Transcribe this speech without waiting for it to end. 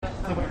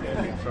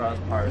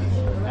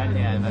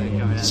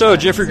So,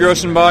 Jeffrey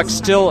Grossenbach,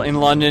 still in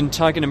London,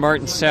 talking to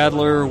Martin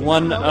Sadler,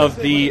 one of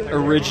the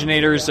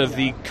originators of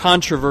the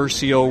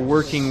controversial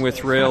Working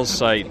with Rails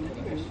site.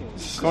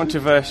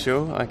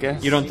 Controversial, I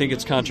guess. You don't think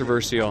it's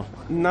controversial?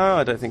 No,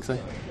 I don't think so.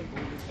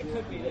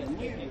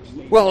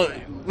 Well,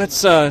 let's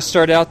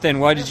start out then.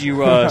 Why did you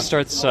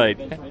start the site?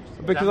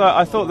 Because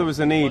I thought there was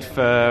a need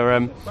for,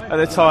 at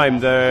the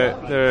time,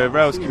 the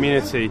Rails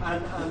community,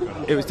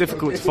 it was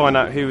difficult to find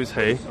out who was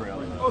who,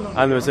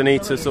 and there was a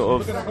need to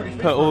sort of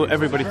put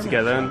everybody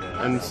together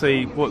and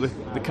see what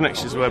the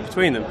connections were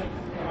between them.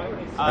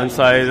 And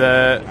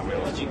so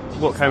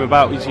what came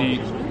about was you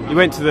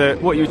went to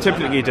what you would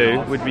typically do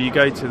would be you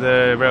go to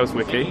the Rails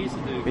wiki,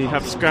 and you'd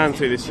have to scan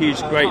through this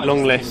huge, great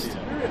long list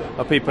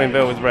of people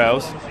involved with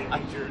Rails,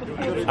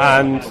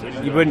 and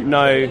you wouldn't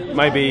know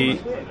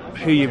maybe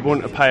who you'd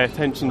want to pay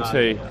attention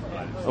to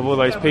of all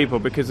those people,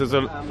 because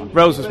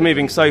Rails was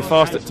moving so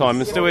fast at the time,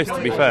 and still is,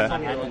 to be fair.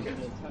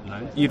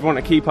 You'd want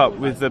to keep up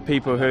with the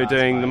people who are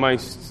doing the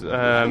most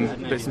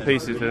bits and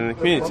pieces in the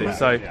community.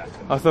 So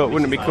I thought,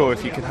 wouldn't it be cool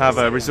if you could have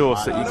a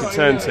resource that you could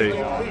turn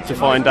to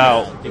find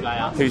out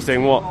who's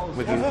doing what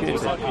within the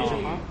community.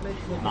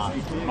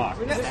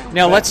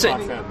 Now, let's say,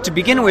 to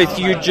begin with,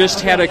 you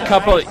just had a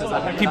couple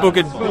people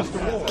could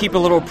keep a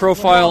little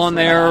profile on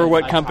there,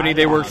 what company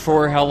they worked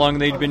for, how long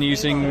they'd been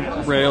using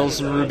Rails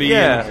and Ruby.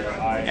 Yeah.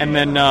 And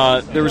then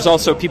there was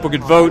also people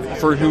could vote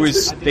for who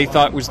they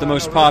thought was the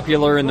most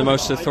popular and the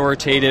most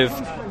authoritative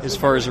as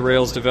far as a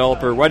Rails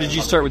developer. Why did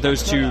you start with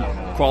those two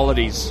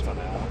qualities?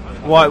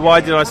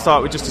 Why did I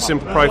start with just a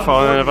simple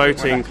profile and a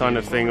voting kind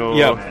of thing? Or,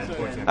 yeah.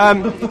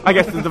 I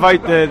guess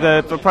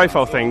the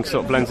profile thing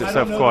sort of blends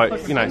itself quite.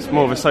 It's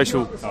more of a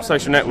social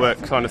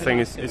network kind of thing.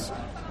 Is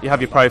you have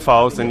your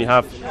profiles and you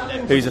have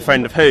who's a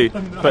friend of who,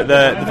 but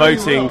the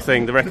voting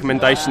thing, the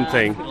recommendation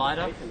thing,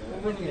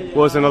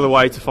 was another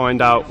way to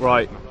find out,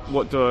 right,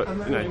 what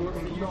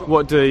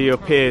do your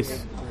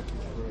peers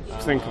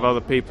think of other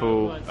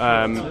people.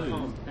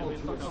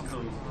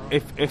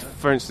 If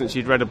for instance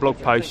you'd read a blog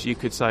post, you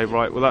could say,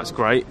 right, well that's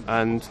great,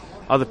 and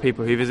other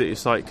people who visit your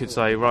site could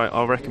say, right,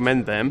 I'll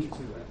recommend them,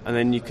 and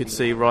then you could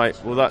see, right,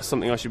 well that's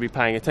something I should be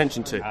paying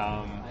attention to.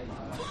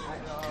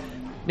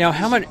 Now,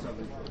 how much?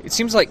 It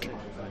seems like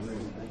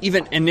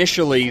even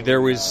initially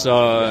there was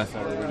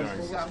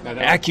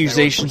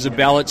accusations of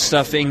ballot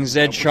stuffing.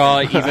 Zed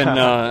Shaw, even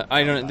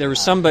there was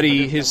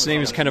somebody. His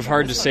name is kind of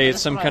hard to say.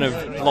 It's some kind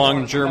of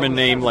long German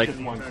name like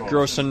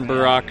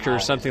Grossenbach or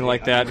something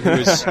like that, who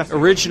was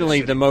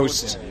originally the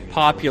most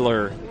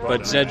popular,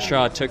 but Zed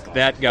Shaw took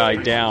that guy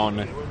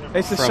down.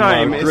 It's a from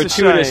shame.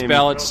 Gratuitous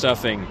ballot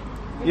stuffing.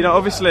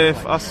 Obviously,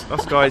 if us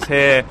guys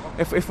here,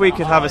 if we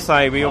could have a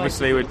say, we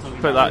obviously would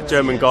put that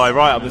German guy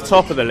right up the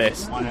top of the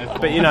list.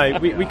 But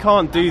we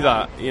can't do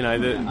that. It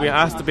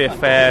has to be a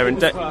fair and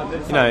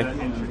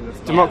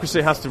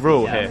democracy has to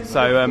rule here.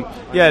 So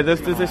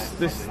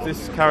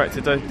this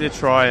character did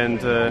try and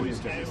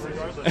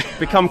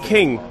become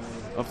king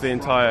of the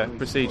entire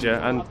procedure,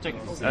 and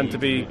to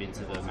be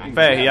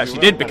fair, he actually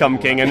did become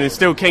king and is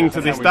still king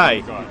to this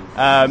day.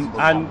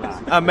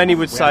 And many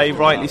would say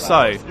rightly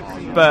so,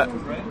 but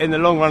in the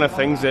long run of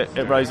things, it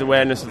raised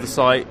awareness of the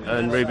site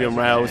and Ruby on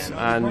Rails,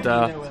 and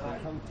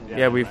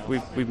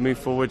we've moved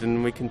forward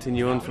and we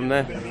continue on from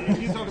there.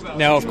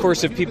 Now, of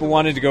course, if people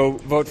wanted to go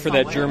vote for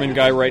that German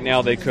guy right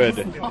now, they could.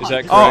 Is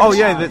that correct? Oh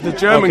yeah, the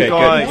German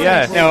guy. Good.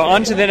 Yeah. Now,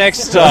 on to the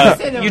next.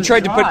 You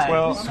tried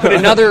to put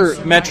another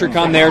metric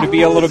on there to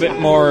be a little bit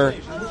more.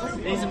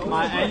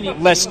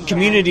 Less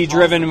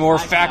community-driven, more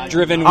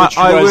fact-driven, which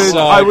was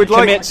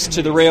commits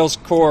to the Rails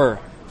core.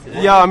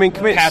 Yeah, I mean,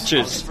 commits.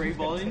 Patches. We've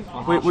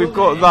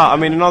got that. I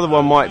mean, another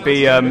one might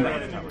be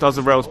does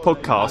a Rails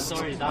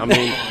podcast. I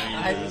mean,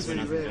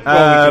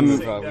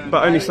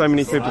 but only so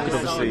many people could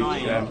obviously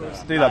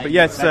do that. But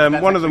yes,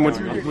 one of them was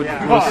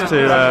to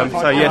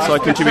say yes, I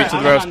contribute to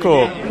the Rails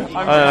core,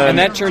 and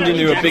that turned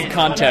into a big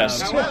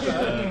contest.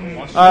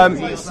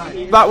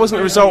 That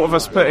wasn't a result of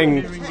us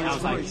putting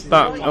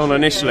that on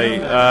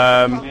initially.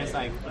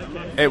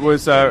 It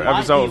was a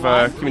result of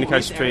a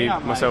communication between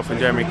myself and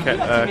Jeremy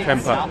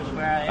Kemper.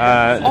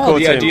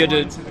 The idea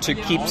to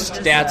keep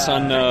stats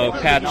on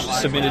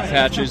submitted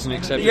patches and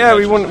accepted. Yeah,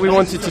 patches. we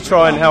wanted to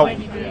try and help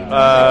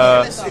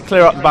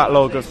clear up the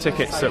backlog of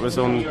tickets that was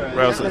on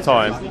Rails at the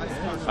time,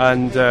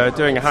 and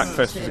doing a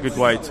Hackfest was a good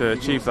way to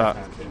achieve that.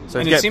 So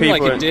and to get it seemed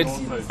people like it did.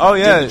 Oh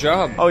yeah, did the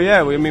job. Oh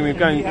yeah. We're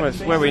going.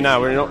 Where are we now?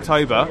 We're in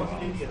October,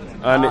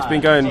 and it's been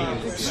going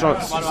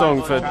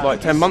strong for like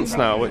 10 months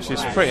now, which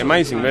is pretty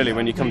amazing, really,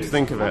 when you come to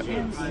think of it.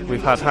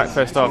 We've had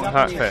Hackfest after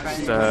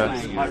Hackfest.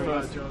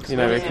 We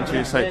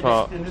continue to take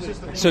part.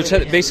 So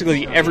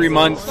basically, every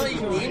month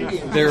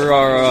there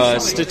are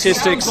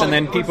statistics, and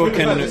then people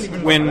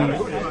can win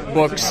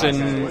books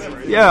and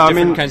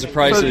different kinds of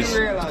prizes.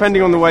 So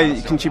depending on the way that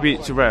you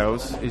contribute to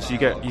Rails, is you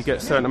get a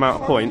certain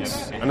amount of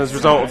points, and as a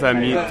result of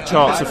them,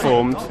 charts are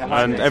formed,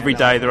 and every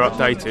day they're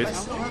updated.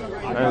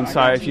 And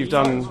so if you've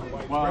done,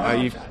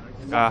 you've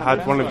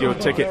had one of your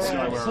tickets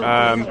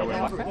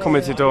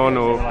commented on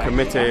or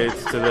committed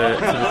to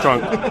the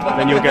trunk,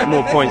 then you'll get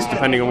more points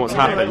depending on what's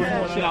happened.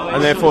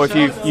 And therefore, if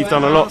you've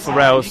done a lot for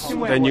Rails,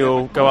 then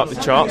you'll go up the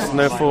charts and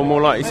therefore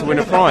more likely to win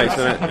a prize.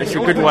 And it's a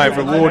good way of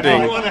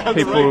rewarding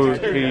people who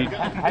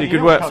do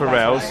good work for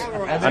Rails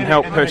and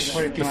help push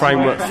the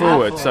framework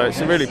forward. So it's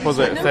a really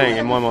positive thing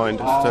in my mind.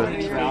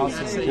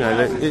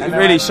 It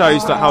really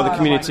shows that how the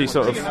community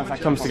sort of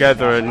comes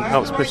together and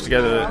helps push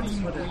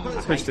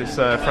this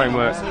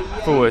framework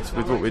forward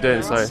with what we're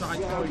doing.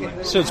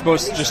 So it's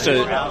both just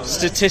a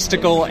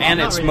statistical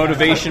and it's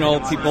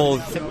motivational. People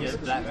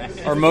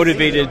are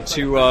motivated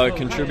to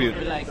contribute.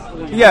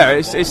 Yeah,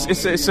 it's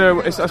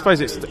I suppose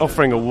it's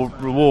offering a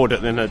reward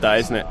at the end of the day,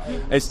 isn't it?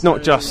 It's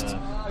not just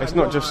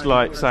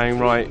like saying,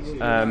 right,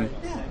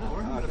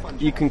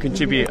 you can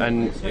contribute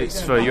and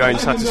it's for your own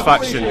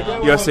satisfaction.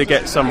 You also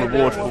get some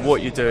reward for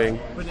what you're doing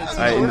in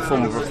the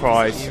form of a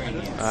prize.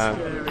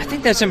 I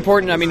think that's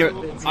important. I mean,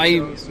 I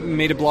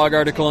made a blog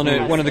article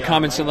and one of the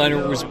comments in the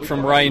letter was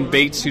from Ryan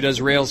Bates, who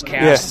does Rails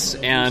casts,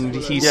 and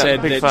he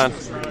said that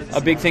a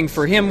big thing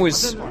for him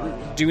was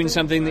doing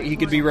something that he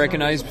could be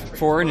recognized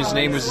for and his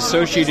name was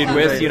associated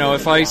with.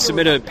 If I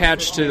submit a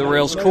patch to the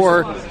Rails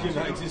core,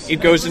 it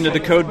goes into the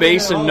code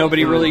base and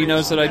nobody really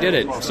knows that I did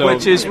it. So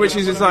which is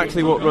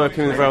exactly what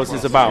working with Rails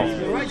is about,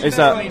 is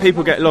that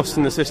people get lost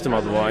in the system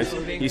otherwise.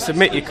 You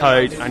submit your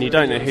code and you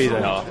don't know who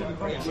they are.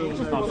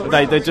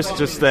 They're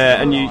just there,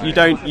 and you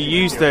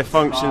use their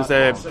functions,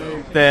 their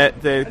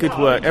good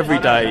work every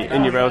day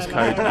in your Rails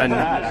code, and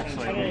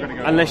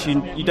unless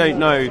you don't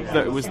know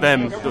that it was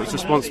them that was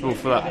responsible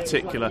for that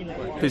particular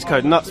piece of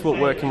code, and that's what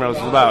working Rails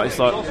is about. It's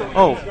like,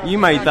 oh, you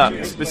made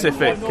that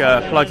specific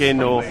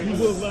plugin or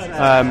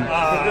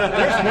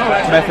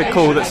method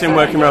call that's in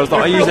working Rails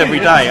that I use every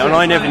day, and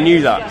I never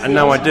knew that, and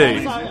now I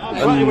do.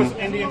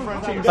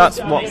 And that's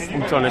what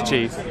I'm trying to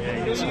achieve.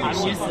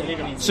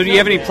 So do you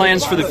have any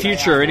plans for the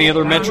future? Any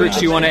other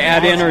metrics you want to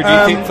add in, or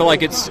do you feel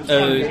like it's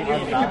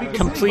a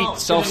complete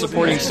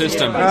self-supporting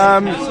system?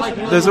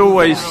 There's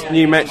always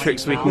new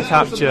metrics we can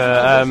capture.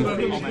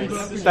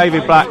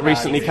 David Black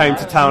recently came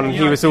to town and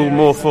he was all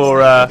more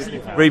for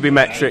Ruby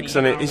metrics,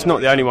 and he's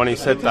not the only one who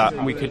said that.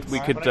 We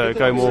could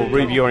go more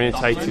Ruby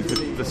orientated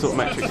with the sort of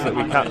metrics that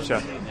we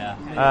capture.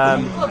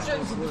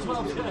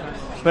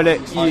 But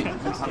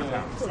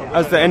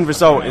as the end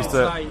result is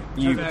that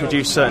you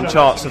produce certain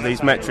charts of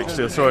these metrics,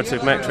 the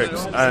authoritative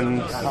metrics,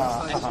 and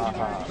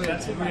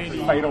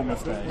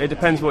it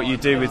depends what you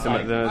do with them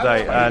at the end of the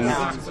day. And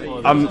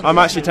I'm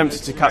actually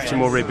tempted to capture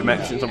more Ruby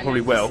metrics. I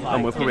probably will,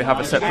 and we'll probably have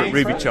a separate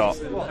Ruby chart.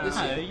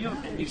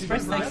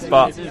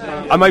 But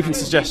I'm open to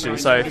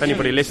suggestions, so if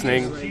anybody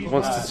listening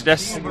wants to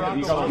suggest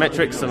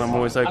metrics, then I'm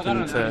always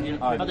open to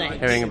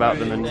hearing about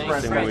them and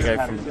seeing where we go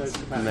from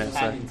there.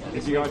 So.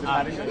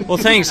 Well,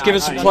 thanks. Give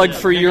us a plug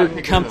for your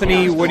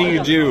company. What do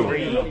you do?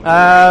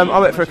 I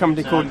work for a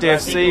company called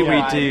DSC.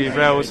 We do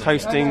Rails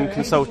hosting,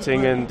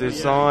 consulting and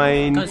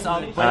design.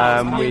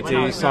 We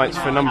do sites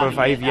for a number of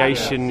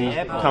aviation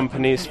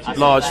companies,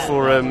 large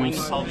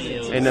forums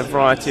in a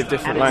variety of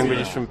different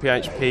languages, from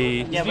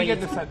PHP,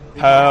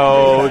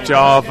 Perl,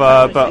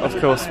 Java, but of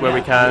course where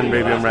we can,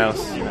 Ruby on Rails.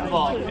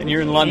 And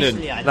you're in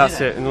London? That's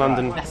it, in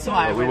London.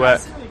 We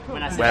work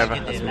wherever.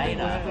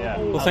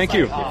 Well, thank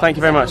you. Thank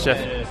you very much, Jeff.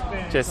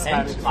 Cheers.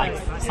 Like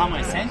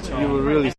somewhere central. You were really